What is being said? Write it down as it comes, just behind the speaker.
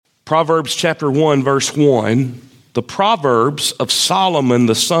Proverbs chapter 1, verse 1, the Proverbs of Solomon,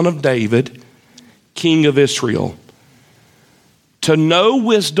 the son of David, king of Israel. To know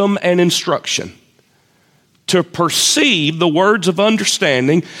wisdom and instruction, to perceive the words of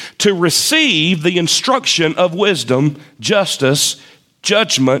understanding, to receive the instruction of wisdom, justice,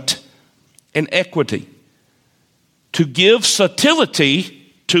 judgment, and equity, to give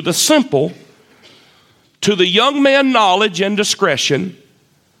subtlety to the simple, to the young man knowledge and discretion.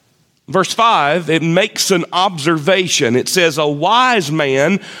 Verse 5, it makes an observation. It says, a wise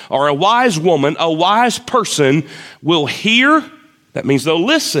man or a wise woman, a wise person will hear, that means they'll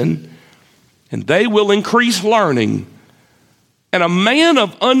listen, and they will increase learning. And a man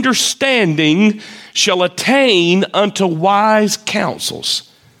of understanding shall attain unto wise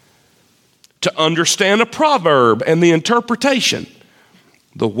counsels. To understand a proverb and the interpretation,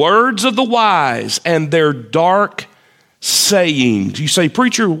 the words of the wise and their dark sayings. You say,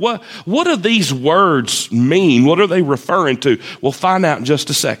 preacher, what do these words mean? What are they referring to? We'll find out in just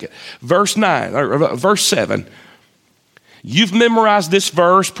a second. Verse 7. You've memorized this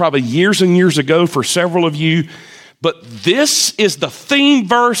verse probably years and years ago for several of you, but this is the theme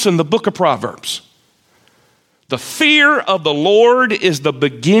verse in the book of Proverbs. The fear of the Lord is the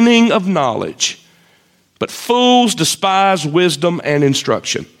beginning of knowledge, but fools despise wisdom and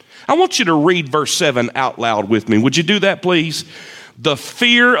instruction. I want you to read verse 7 out loud with me. Would you do that, please? The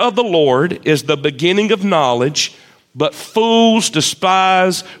fear of the Lord is the beginning of knowledge, but fools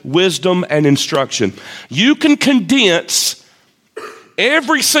despise wisdom and instruction. You can condense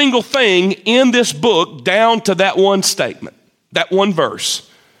every single thing in this book down to that one statement, that one verse.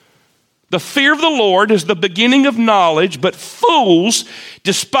 The fear of the Lord is the beginning of knowledge, but fools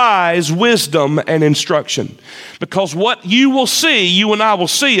despise wisdom and instruction. Because what you and I will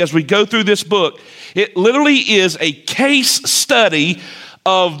see as we go through this book, it literally is a case study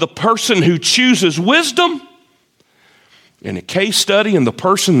of the person who chooses wisdom and a case study in the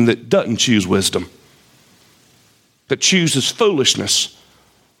person that doesn't choose wisdom, that chooses foolishness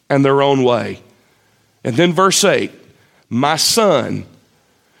and their own way. And then verse 8, my son,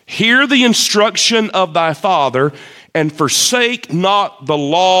 hear the instruction of thy father and forsake not the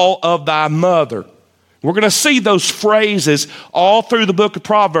law of thy mother. We're going to see those phrases all through the book of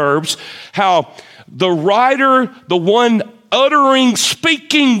Proverbs, how the writer, the one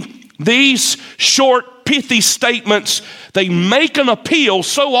speaking these short, pithy statements, they make an appeal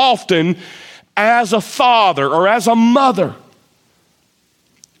so often as a father or as a mother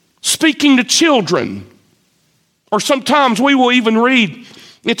speaking to children. Or sometimes we will even read,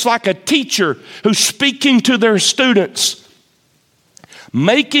 it's like a teacher who's speaking to their students,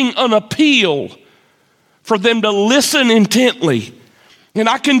 making an appeal for them to listen intently. And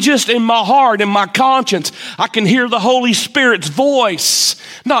I can just, in my heart, in my conscience, I can hear the Holy Spirit's voice,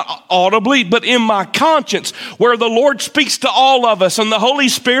 not audibly, but in my conscience, where the Lord speaks to all of us, and the Holy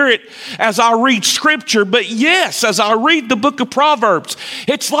Spirit as I read Scripture. But yes, as I read the book of Proverbs,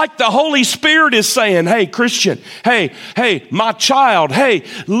 it's like the Holy Spirit is saying, hey, Christian, hey, my child, hey,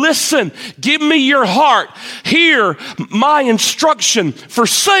 listen, give me your heart, hear my instruction,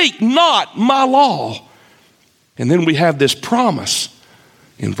 forsake not my law. And then we have this promise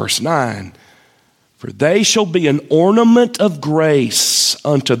in verse 9, for they shall be an ornament of grace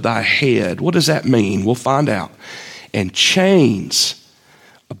unto thy head. What does that mean? We'll find out. And chains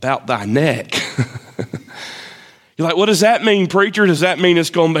about thy neck. You're like, what does that mean, preacher? Does that mean it's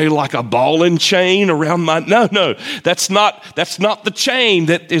going to be like a ball and chain around my... No, that's not the chain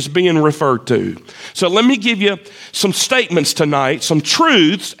that is being referred to. So let me give you some statements tonight, some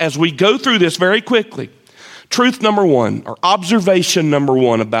truths as we go through this very quickly. Truth number one, or observation number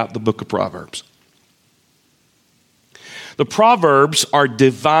one about the book of Proverbs. The Proverbs are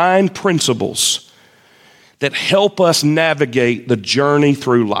divine principles that help us navigate the journey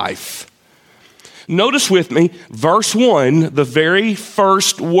through life. Notice with me, verse 1, the very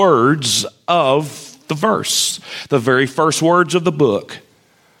first words of the verse, the very first words of the book,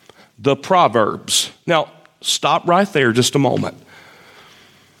 the Proverbs. Now, stop right there just a moment.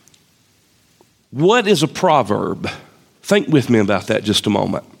 What is a proverb? Think with me about that just a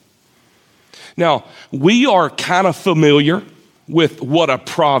moment. Now, we are kind of familiar with what a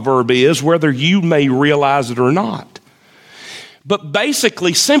proverb is, whether you may realize it or not. But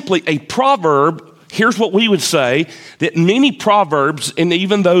basically, simply a proverb, here's what we would say, that many proverbs, and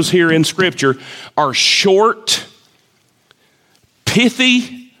even those here in Scripture, are short,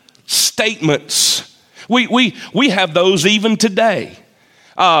 pithy statements. We have those even today.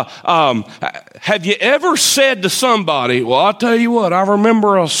 Have you ever said to somebody, well, I'll tell you what, I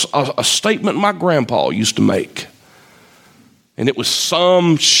remember a statement my grandpa used to make. and it was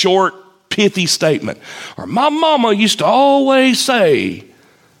some short, pithy statement. Or my mama used to always say,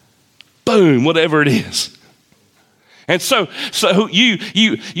 boom, whatever it is. And so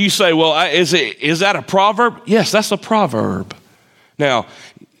you say, well, is that a proverb? Yes, that's a proverb. Now,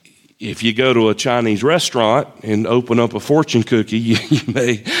 if you go to a Chinese restaurant and open up a fortune cookie, you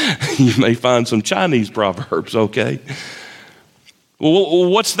may find some Chinese proverbs, okay?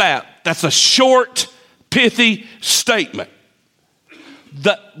 Well, what's that? That's a short, pithy statement.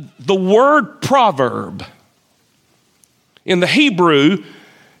 The word proverb in the Hebrew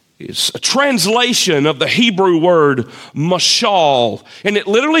is a translation of the Hebrew word mashal, and it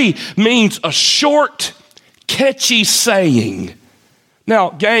literally means a short, catchy saying. Now,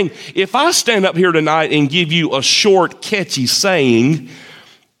 gang, if I stand up here tonight and give you a short, catchy saying,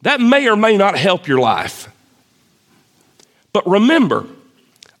 that may or may not help your life. But remember,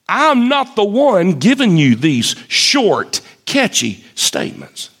 I'm not the one giving you these short, catchy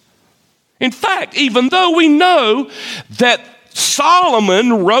statements. In fact, even though we know that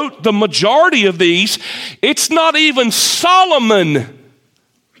Solomon wrote the majority of these, it's not even Solomon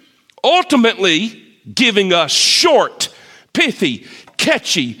ultimately giving us short, pithy,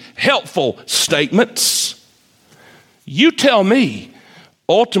 catchy, helpful statements. You tell me,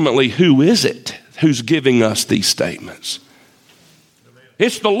 ultimately, who is it who's giving us these statements?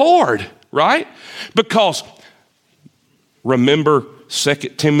 It's the Lord, right? Because remember 2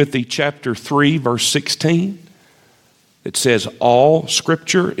 Timothy chapter 3, verse 16? It says, all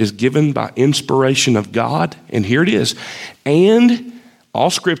scripture is given by inspiration of God. And here it is. And all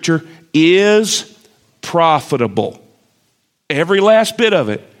scripture is profitable. Every last bit of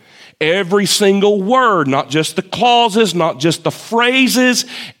it. Every single word, not just the clauses, not just the phrases.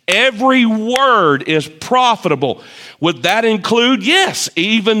 Every word is profitable. Would that include? Yes,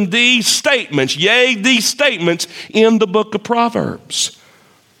 even these statements. Yea, these statements in the book of Proverbs.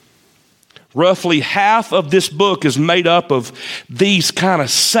 Roughly half of this book is made up of these kind of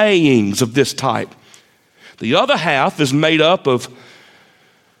sayings of this type. The other half is made up of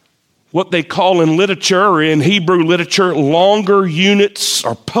what they call in literature, or in Hebrew literature, longer units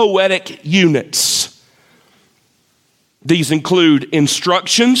or poetic units. These include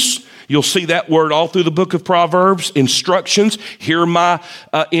instructions. You'll see that word all through the book of Proverbs. Instructions. Hear my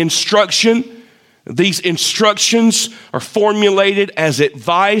instruction. These instructions are formulated as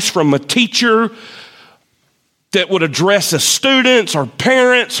advice from a teacher that would address the students or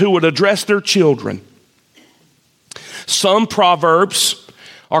parents who would address their children. Some proverbs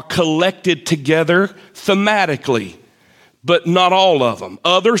are collected together thematically, but not all of them.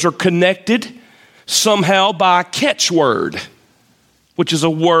 Others are connected somehow by a catchword, which is a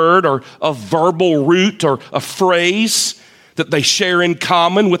word or a verbal root or a phrase that they share in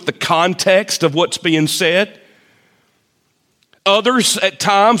common with the context of what's being said. Others, at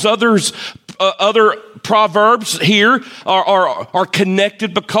times, other proverbs here are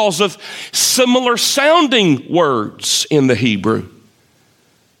connected because of similar sounding words in the Hebrew.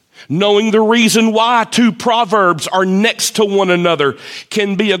 Knowing the reason why two proverbs are next to one another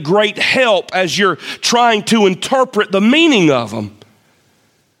can be a great help as you're trying to interpret the meaning of them.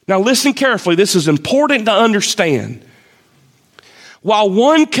 Now listen carefully, this is important to understand. While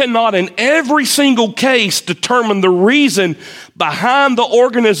one cannot in every single case determine the reason behind the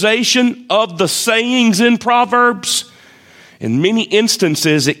organization of the sayings in Proverbs, in many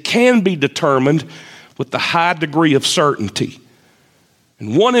instances it can be determined with a high degree of certainty.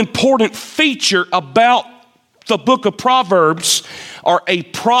 And one important feature about the book of Proverbs, or a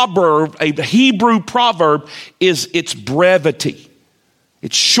proverb, a Hebrew proverb, is its brevity,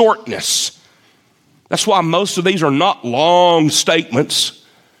 its shortness. That's why most of these are not long statements.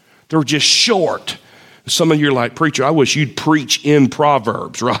 They're just short. Some of you are like, preacher, I wish you'd preach in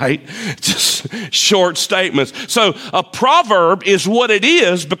Proverbs, right? Just short statements. So a proverb is what it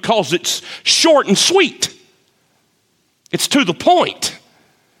is because it's short and sweet. It's to the point.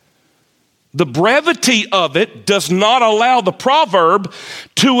 The brevity of it does not allow the proverb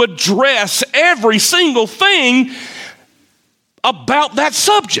to address every single thing about that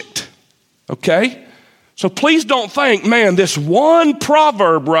subject. Okay? So please don't think, man, this one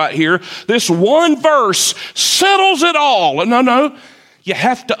proverb right here, this one verse settles it all. No. You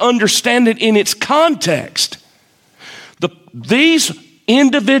have to understand it in its context. These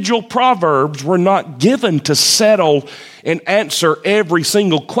individual proverbs were not given to settle and answer every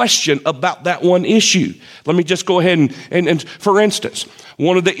single question about that one issue. Let me just go ahead and for instance,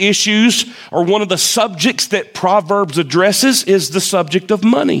 one of the issues or one of the subjects that Proverbs addresses is the subject of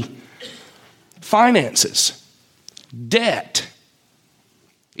money, finances, debt,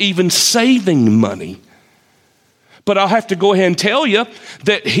 even saving money. But I'll have to go ahead and tell you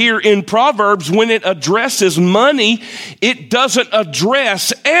that here in Proverbs, when it addresses money, it doesn't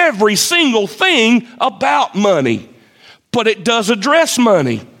address every single thing about money, but it does address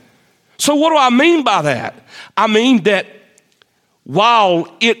money. So what do I mean by that? I mean that while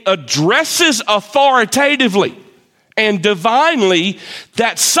it addresses authoritatively and divinely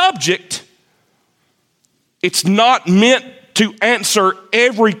that subject, it's not meant to answer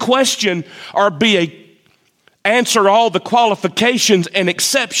every question or answer all the qualifications and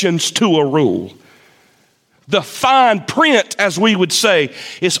exceptions to a rule. The fine print, as we would say,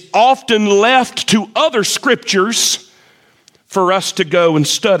 is often left to other scriptures for us to go and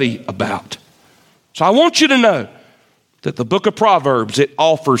study about. So I want you to know that the book of Proverbs, it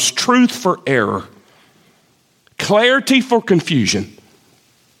offers truth for error, clarity for confusion,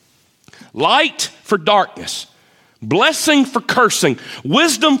 light for darkness, blessing for cursing,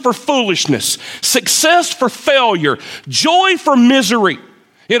 wisdom for foolishness, success for failure, joy for misery.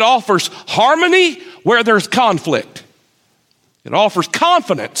 It offers harmony where there's conflict. It offers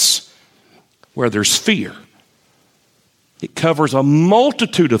confidence where there's fear. It covers a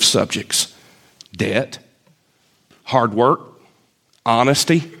multitude of subjects: debt, hard work,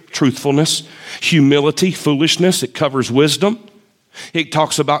 honesty, truthfulness, humility, foolishness. It covers wisdom. It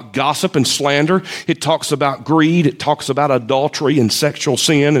talks about gossip and slander. It talks about greed. It talks about adultery and sexual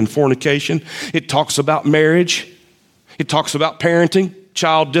sin and fornication. It talks about marriage. It talks about parenting,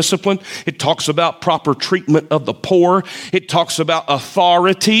 child discipline. It talks about proper treatment of the poor. It talks about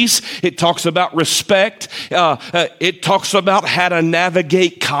authorities. It talks about respect. It talks about how to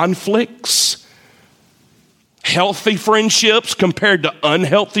navigate conflicts, healthy friendships compared to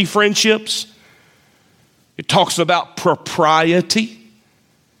unhealthy friendships. It talks about propriety,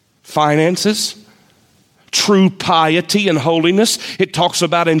 finances, true piety and holiness. It talks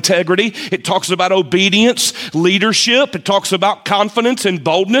about integrity. It talks about obedience, leadership. It talks about confidence and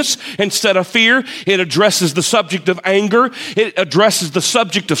boldness instead of fear. It addresses the subject of anger. It addresses the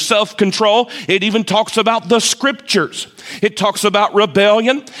subject of self-control. It even talks about the scriptures. It talks about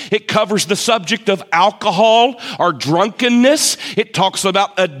rebellion. It covers the subject of alcohol or drunkenness. It talks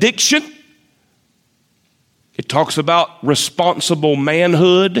about addiction. It talks about responsible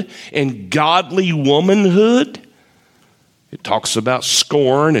manhood and godly womanhood. It talks about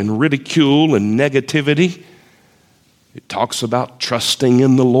scorn and ridicule and negativity. It talks about trusting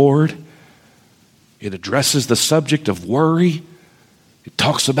in the Lord. It addresses the subject of worry. It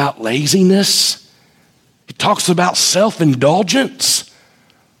talks about laziness. It talks about self-indulgence.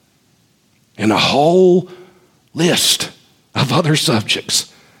 And a whole list of other subjects.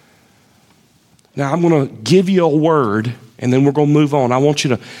 Now, I'm going to give you a word, and then we're going to move on. I want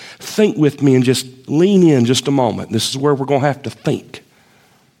you to think with me and just lean in just a moment. This is where we're going to have to think.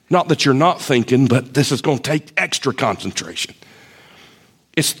 Not that you're not thinking, but this is going to take extra concentration.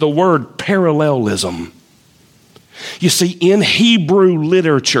 It's the word parallelism. You see, in Hebrew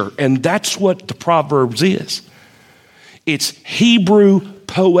literature, and that's what the Proverbs is, it's Hebrew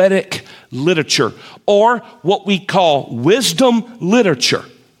poetic literature, or what we call wisdom literature.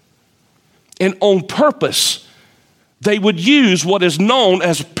 And on purpose, they would use what is known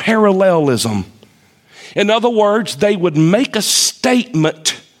as parallelism. In other words, they would make a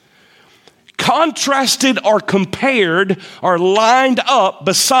statement contrasted or compared or lined up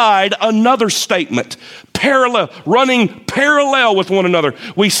beside another statement. Running parallel with one another.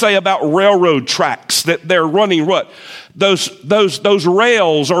 We say about railroad tracks that they're running what? Those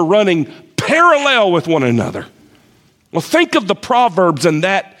rails are running parallel with one another. Well, think of the Proverbs in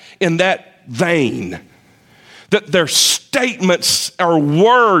that vein, that their statements or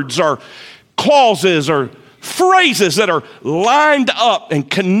words or clauses or phrases that are lined up and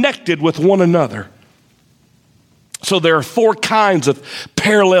connected with one another. So there are 4 kinds of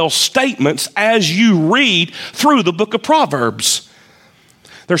parallel statements as you read through the book of Proverbs.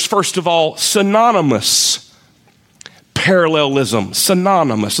 There's first of all synonymous parallelism,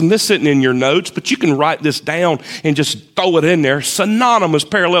 synonymous. And this isn't in your notes, but you can write this down and just throw it in there. Synonymous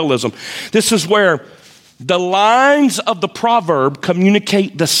parallelism. This is where the lines of the proverb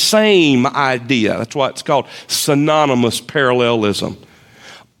communicate the same idea. That's why it's called synonymous parallelism.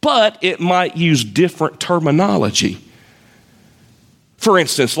 But it might use different terminology. For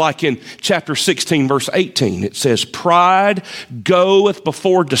instance, like in chapter 16, verse 18, it says, pride goeth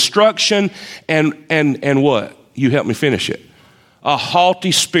before destruction and what? You help me finish it. A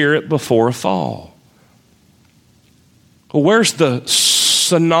haughty spirit before a fall. Well, where's the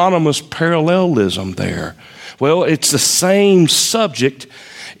synonymous parallelism there? Well, it's the same subject.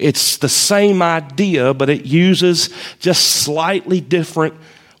 It's the same idea, but it uses just slightly different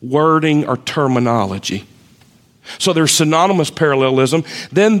wording or terminology. So there's synonymous parallelism.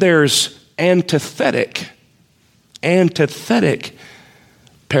 Then there's antithetic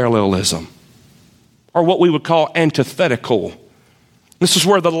parallelism, or what we would call antithetical. This is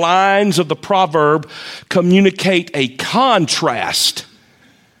where the lines of the proverb communicate a contrast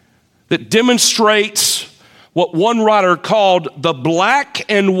that demonstrates what one writer called the black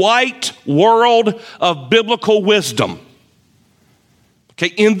and white world of biblical wisdom.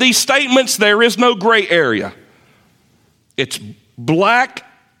 Okay, in these statements, there is no gray area. It's black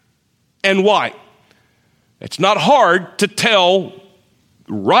and white. It's not hard to tell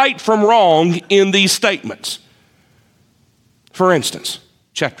right from wrong in these statements. For instance,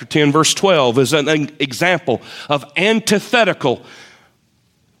 chapter 10, verse 12 is an example of antithetical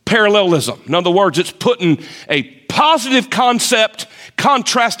parallelism. In other words, it's putting a positive concept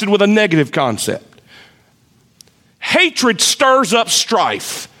contrasted with a negative concept. Hatred stirs up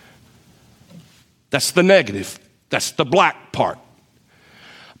strife. That's the negative. That's the black part.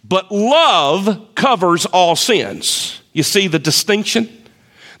 But love covers all sins. You see the distinction?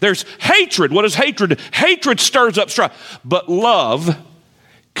 There's hatred. What is hatred? Hatred stirs up strife. But love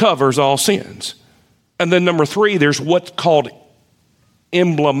covers all sins. And then number 3, there's what's called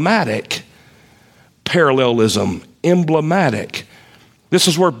emblematic parallelism. Emblematic. This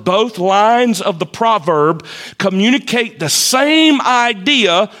is where both lines of the proverb communicate the same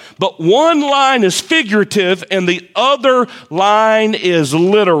idea, but one line is figurative and the other line is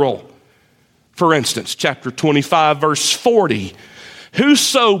literal. For instance, chapter 25, verse 40.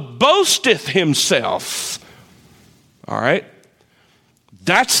 Whoso boasteth himself. All right.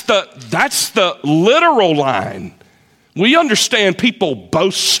 That's the literal line. We understand people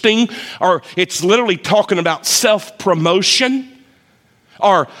boasting, or it's literally talking about self-promotion,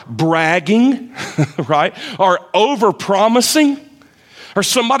 or bragging, right? Or over-promising, or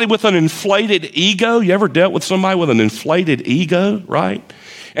somebody with an inflated ego. You ever dealt with somebody with an inflated ego, right?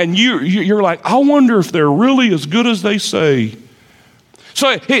 And you're like, I wonder if they're really as good as they say.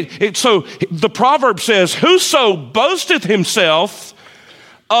 So the proverb says, whoso boasteth himself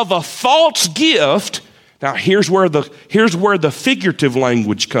of a false gift. Now here's where the figurative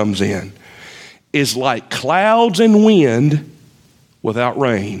language comes in. Is like clouds and wind without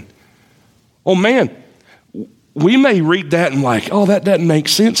rain. Oh man, we may read that and like, oh, that doesn't make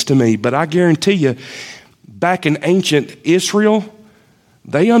sense to me. But I guarantee you, back in ancient Israel,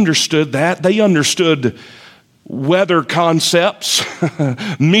 they understood that. They understood weather concepts,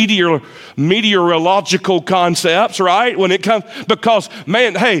 meteorological concepts, right? When it comes, because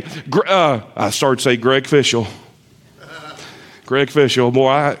man, hey, I started to say Greg Fishel. Greg Fishel,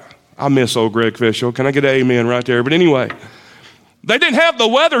 boy, I miss old Greg Fishel. Can I get an amen right there? But anyway, they didn't have the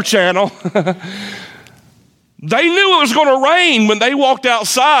Weather Channel. They knew it was going to rain when they walked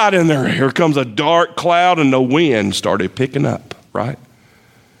outside, and here comes a dark cloud, and the wind started picking up, right?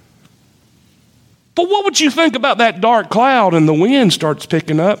 But what would you think about that dark cloud and the wind starts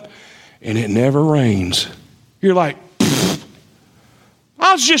picking up and it never rains? You're like,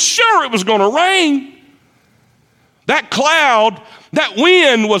 I was just sure it was going to rain. That cloud, that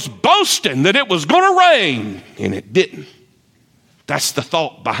wind was boasting that it was going to rain and it didn't. That's the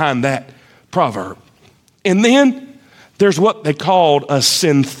thought behind that proverb. And then there's what they called a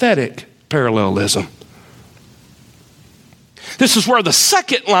synthetic parallelism. This is where the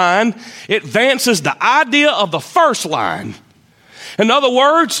second line advances the idea of the first line. In other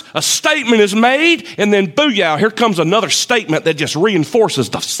words, a statement is made and then booyah, here comes another statement that just reinforces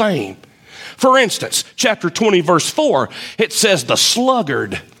the same. For instance, chapter 20, verse 4, it says, the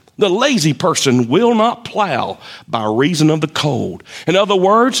sluggard, the lazy person will not plow by reason of the cold. In other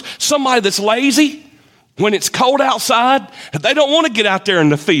words, somebody that's lazy, when it's cold outside, they don't want to get out there in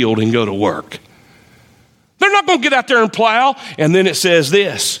the field and go to work. They're not going to get out there and plow. And then it says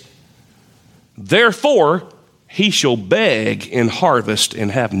this, therefore he shall beg in harvest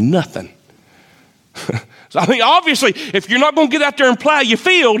and have nothing. So, I mean, obviously, if you're not going to get out there and plow your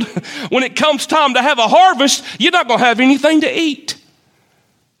field, when it comes time to have a harvest, you're not going to have anything to eat.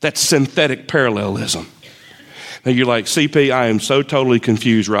 That's synthetic parallelism. Now you're like, CP, I am so totally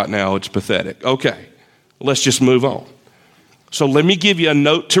confused right now. It's pathetic. Okay, let's just move on. So let me give you a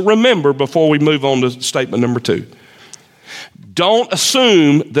note to remember before we move on to statement number 2. Don't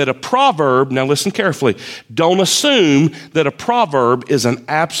assume that a proverb, now listen carefully, don't assume that a proverb is an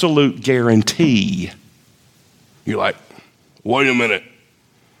absolute guarantee. You're like, wait a minute.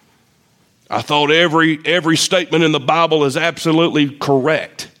 I thought every statement in the Bible is absolutely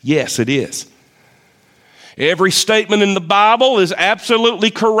correct. Yes, it is. Every statement in the Bible is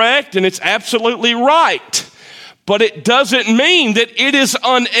absolutely correct and it's absolutely right. But it doesn't mean that it is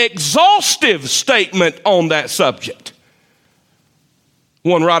an exhaustive statement on that subject.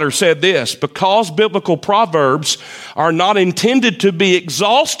 One writer said this: because biblical proverbs are not intended to be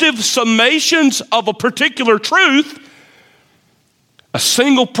exhaustive summations of a particular truth, a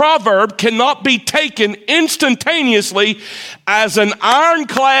single proverb cannot be taken instantaneously as an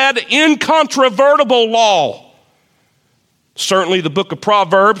ironclad, incontrovertible law. Certainly, the book of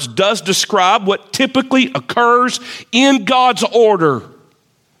Proverbs does describe what typically occurs in God's order,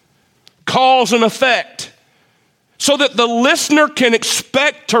 cause and effect, so that the listener can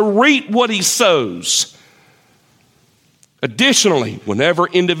expect to reap what he sows. Additionally, whenever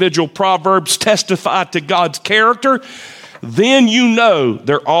individual proverbs testify to God's character, then you know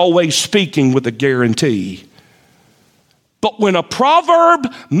they're always speaking with a guarantee. But when a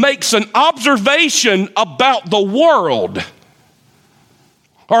proverb makes an observation about the world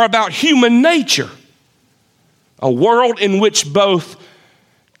or about human nature, a world in which both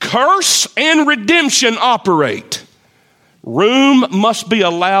curse and redemption operate, room must be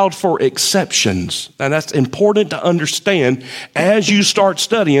allowed for exceptions. And that's important to understand as you start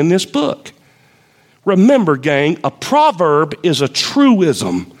studying this book. Remember, gang, a proverb is a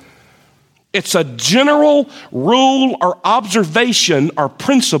truism. It's a general rule or observation or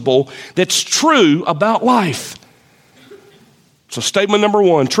principle that's true about life. So statement number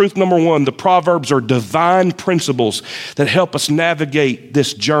one, truth number one, the Proverbs are divine principles that help us navigate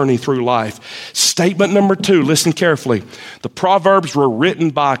this journey through life. Statement number two, listen carefully. The Proverbs were written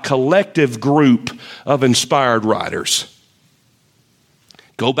by a collective group of inspired writers.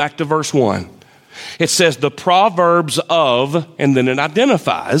 Go back to verse 1. It says the Proverbs of, and then it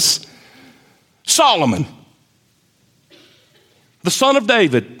identifies Solomon, the son of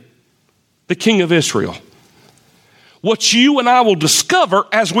David, the king of Israel. What you and I will discover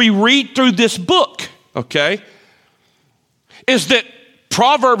as we read through this book, okay, is that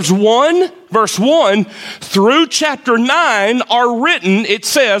Proverbs 1, verse 1 through chapter 9 are written, it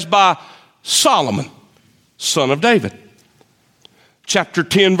says, by Solomon, son of David. Chapter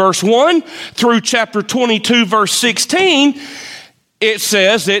 10, verse 1 through chapter 22, verse 16, it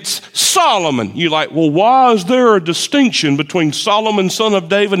says it's Solomon. You're like, well, why is there a distinction between Solomon, son of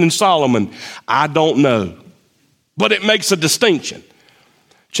David, and Solomon? I don't know, but it makes a distinction.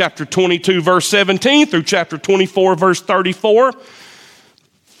 Chapter 22, verse 17 through chapter 24, verse 34,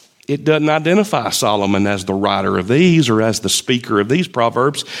 it doesn't identify Solomon as the writer of these or as the speaker of these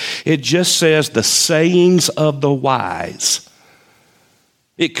proverbs. It just says the sayings of the wise.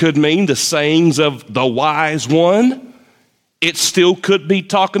 It could mean the sayings of the wise one. It still could be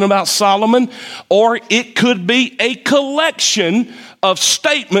talking about Solomon, or it could be a collection of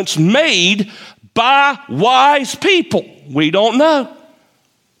statements made by wise people. We don't know.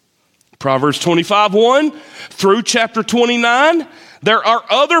 Proverbs 25:1 through chapter 29, there are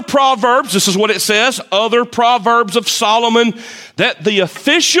other proverbs, this is what it says, other proverbs of Solomon that the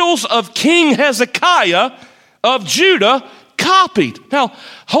officials of King Hezekiah of Judah copied. Now,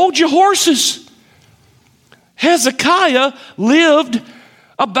 hold your horses. Hezekiah lived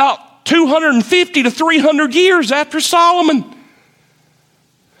about 250 to 300 years after Solomon.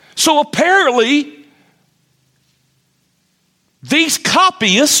 So apparently, these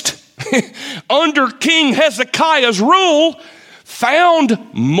copyists under King Hezekiah's rule found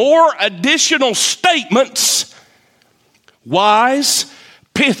more additional statements, wise,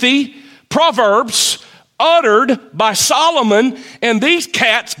 pithy proverbs uttered by Solomon, and these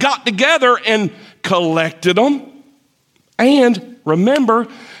cats got together and collected them. And remember,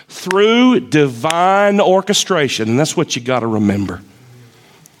 through divine orchestration, and that's what you got to remember.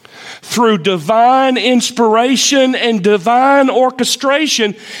 Through divine inspiration and divine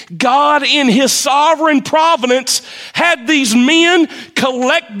orchestration, God in his sovereign providence had these men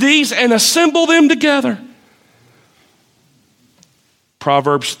collect these and assemble them together.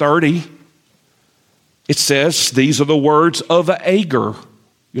 Proverbs 30, it says, these are the words of Agur.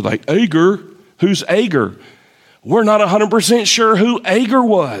 You're like, Agur? Who's Agur? We're not 100% sure who Agur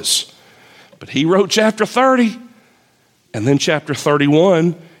was. But he wrote chapter 30. And then chapter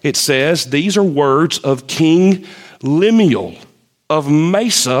 31, it says, these are words of King Lemuel of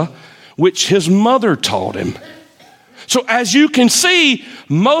Mesa, which his mother taught him. So as you can see,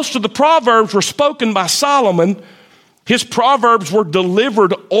 most of the proverbs were spoken by Solomon. His proverbs were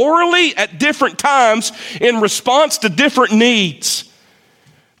delivered orally at different times in response to different needs.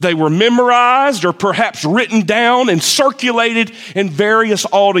 They were memorized or perhaps written down and circulated in various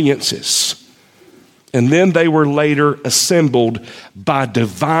audiences. And then they were later assembled by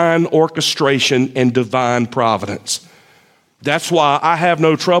divine orchestration and divine providence. That's why I have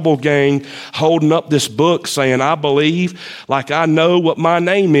no trouble, gang, holding up this book saying I believe, like I know what my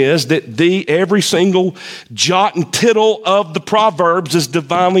name is, that every single jot and tittle of the Proverbs is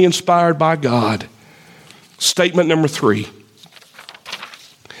divinely inspired by God. Statement number 3.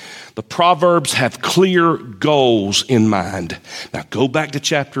 The Proverbs have clear goals in mind. Now go back to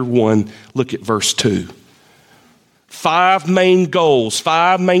chapter 1, look at verse 2. 5 main goals,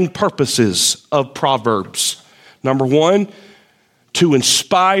 5 main purposes of Proverbs. Number 1, to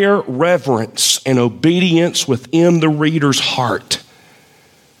inspire reverence and obedience within the reader's heart.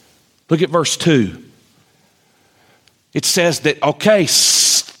 Look at verse 2. It says that, okay,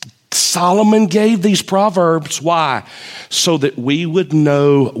 Solomon gave these proverbs. Why? So that we would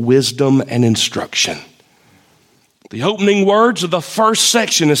know wisdom and instruction. The opening words of the first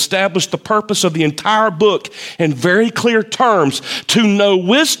section establish the purpose of the entire book in very clear terms: to know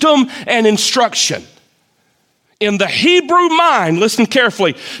wisdom and instruction. In the Hebrew mind, listen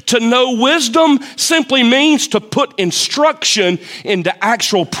carefully, to know wisdom simply means to put instruction into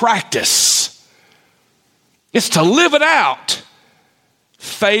actual practice. It's to live it out.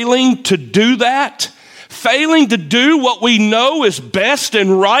 Failing to do that, failing to do what we know is best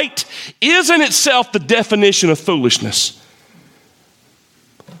and right, is in itself the definition of foolishness.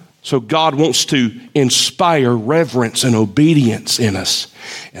 So God wants to inspire reverence and obedience in us.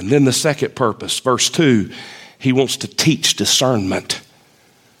 And then the second purpose, verse 2, He wants to teach discernment.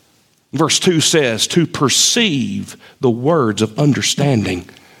 Verse 2 says, to perceive the words of understanding.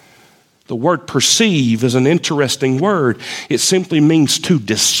 The word perceive is an interesting word. It simply means to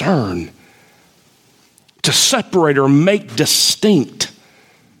discern, to separate or make distinct.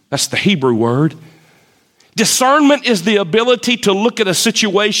 That's the Hebrew word. Discernment is the ability to look at a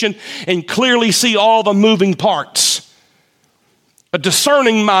situation and clearly see all the moving parts. A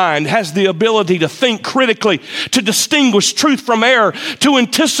discerning mind has the ability to think critically, to distinguish truth from error, to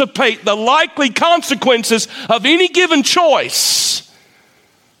anticipate the likely consequences of any given choice.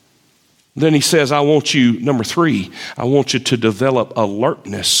 Then he says, I want you, number 3, I want you to develop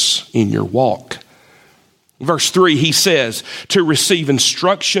alertness in your walk. Verse 3, he says, to receive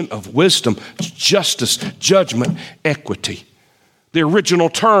instruction of wisdom, justice, judgment, equity. The original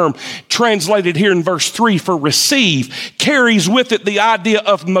term translated here in verse 3 for receive carries with it the idea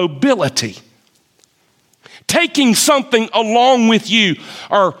of mobility. Taking something along with you,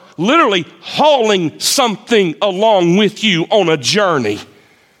 or literally hauling something along with you on a journey.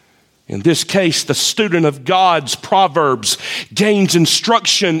 In this case, the student of God's Proverbs gains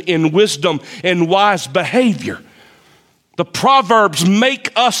instruction in wisdom and wise behavior. The Proverbs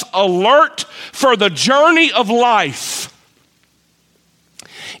make us alert for the journey of life.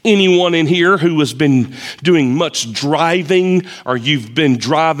 Anyone in here who has been doing much driving, or you've been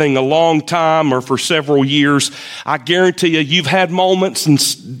driving a long time or for several years, I guarantee you've had moments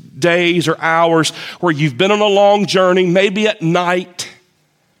and days or hours where you've been on a long journey, maybe at night.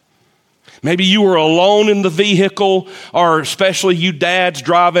 Maybe you were alone in the vehicle, or especially you dads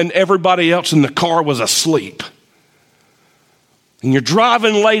driving, everybody else in the car was asleep. And you're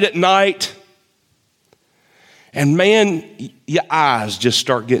driving late at night, and man, your eyes just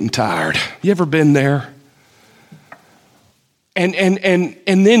start getting tired. You ever been there? And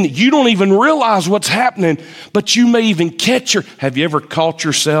then you don't even realize what's happening, but you may even have you ever caught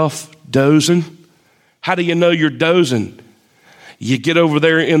yourself dozing? How do you know you're dozing? You get over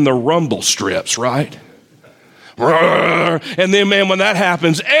there in the rumble strips, right? And then, man, when that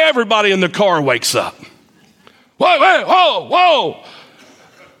happens, everybody in the car wakes up. Wait, whoa.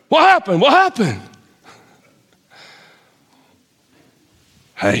 What happened? What happened?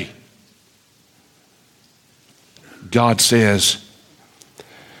 Hey, God says,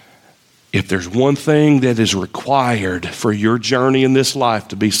 if there's one thing that is required for your journey in this life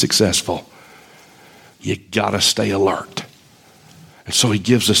to be successful, you got to stay alert. And so he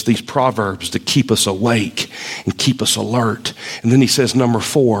gives us these proverbs to keep us awake and keep us alert. And then he says, number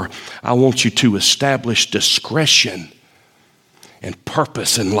 4, I want you to establish discretion and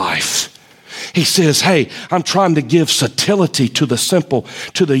purpose in life. He says, hey, I'm trying to give subtlety to the simple,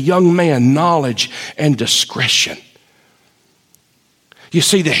 to the young man, knowledge and discretion. You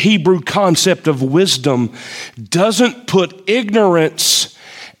see, the Hebrew concept of wisdom doesn't put ignorance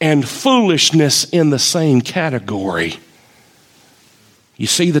and foolishness in the same category. You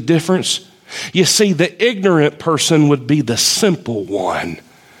see the difference? You see, the ignorant person would be the simple one.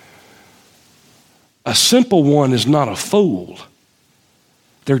 A simple one is not a fool.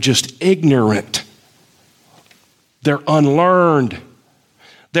 They're just ignorant. They're unlearned.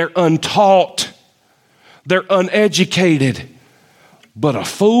 They're untaught. They're uneducated. But a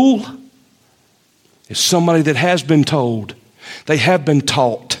fool is somebody that has been told, They have been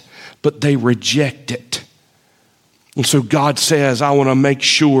taught, but they reject it. And so God says, I want to make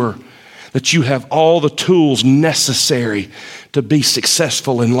sure that you have all the tools necessary to be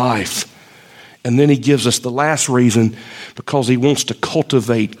successful in life. And then he gives us the last reason, because he wants to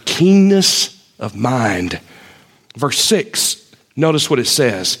cultivate keenness of mind. Verse 6, notice what it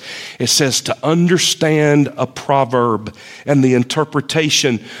says. It says to understand a proverb and the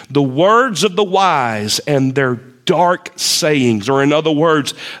interpretation, the words of the wise and their dark sayings, or in other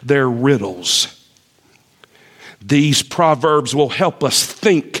words, their riddles. These proverbs will help us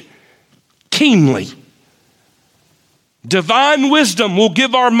think keenly. Divine wisdom will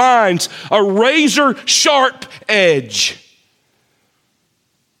give our minds a razor-sharp edge.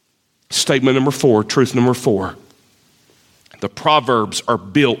 Statement number 4, truth number 4. The Proverbs are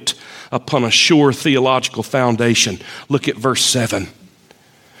built upon a sure theological foundation. Look at verse 7.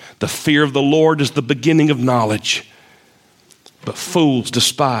 The fear of the Lord is the beginning of knowledge, but fools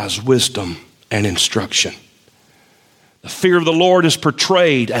despise wisdom and instruction. The fear of the Lord is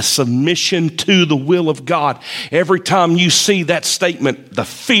portrayed as submission to the will of God. Every time you see that statement, the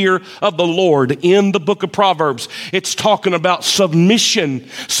fear of the Lord, in the book of Proverbs, it's talking about submission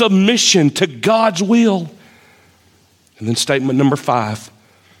to God's will. And then statement number 5,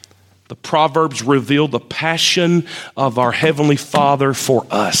 the Proverbs reveal the passion of our Heavenly Father for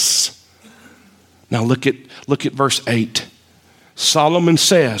us. Now look at verse 8. Solomon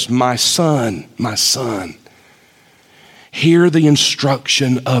says, my son, hear the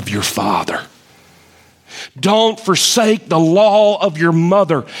instruction of your father. Don't forsake the law of your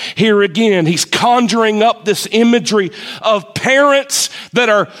mother. Here again, he's conjuring up this imagery of parents that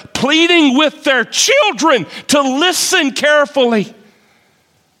are pleading with their children to listen carefully.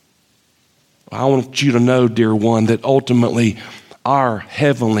 I want you to know, dear one, that ultimately our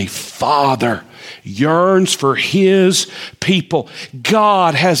Heavenly Father yearns for His people.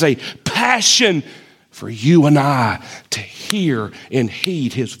 God has a passion for you and I to hear and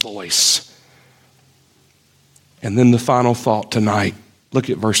heed His voice. And then the final thought tonight, look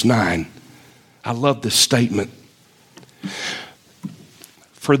at verse 9. I love this statement.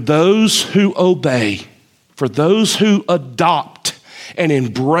 For those who obey, for those who adopt and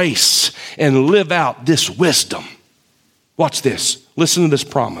embrace and live out this wisdom, watch this, listen to this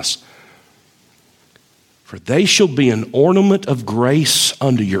promise. For they shall be an ornament of grace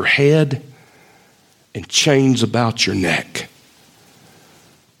under your head and chains about your neck.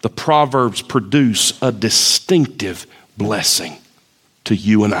 The Proverbs produce a distinctive blessing to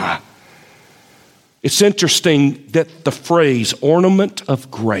you and I. It's interesting that the phrase ornament of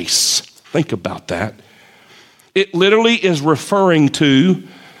grace, think about that. It literally is referring to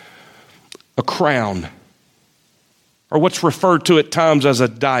a crown, or what's referred to at times as a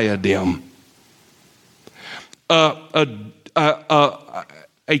diadem. A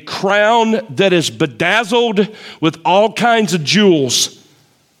crown that is bedazzled with all kinds of jewels.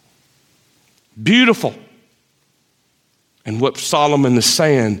 Beautiful. And what Solomon is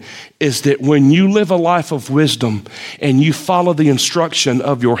saying is that when you live a life of wisdom and you follow the instruction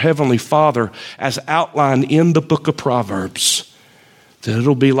of your Heavenly Father as outlined in the book of Proverbs, that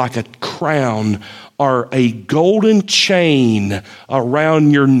it'll be like a crown or a golden chain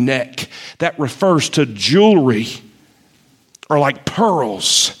around your neck. That refers to jewelry, or like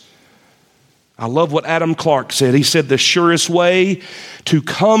pearls. I love what Adam Clark said. He said the surest way to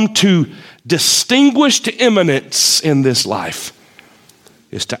come to distinguished eminence in this life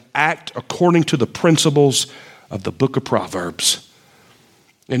is to act according to the principles of the book of Proverbs.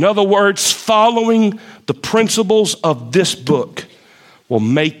 In other words, following the principles of this book will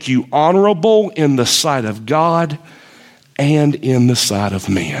make you honorable in the sight of God and in the sight of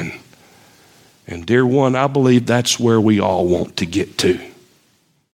men. And dear one, I believe that's where we all want to get to.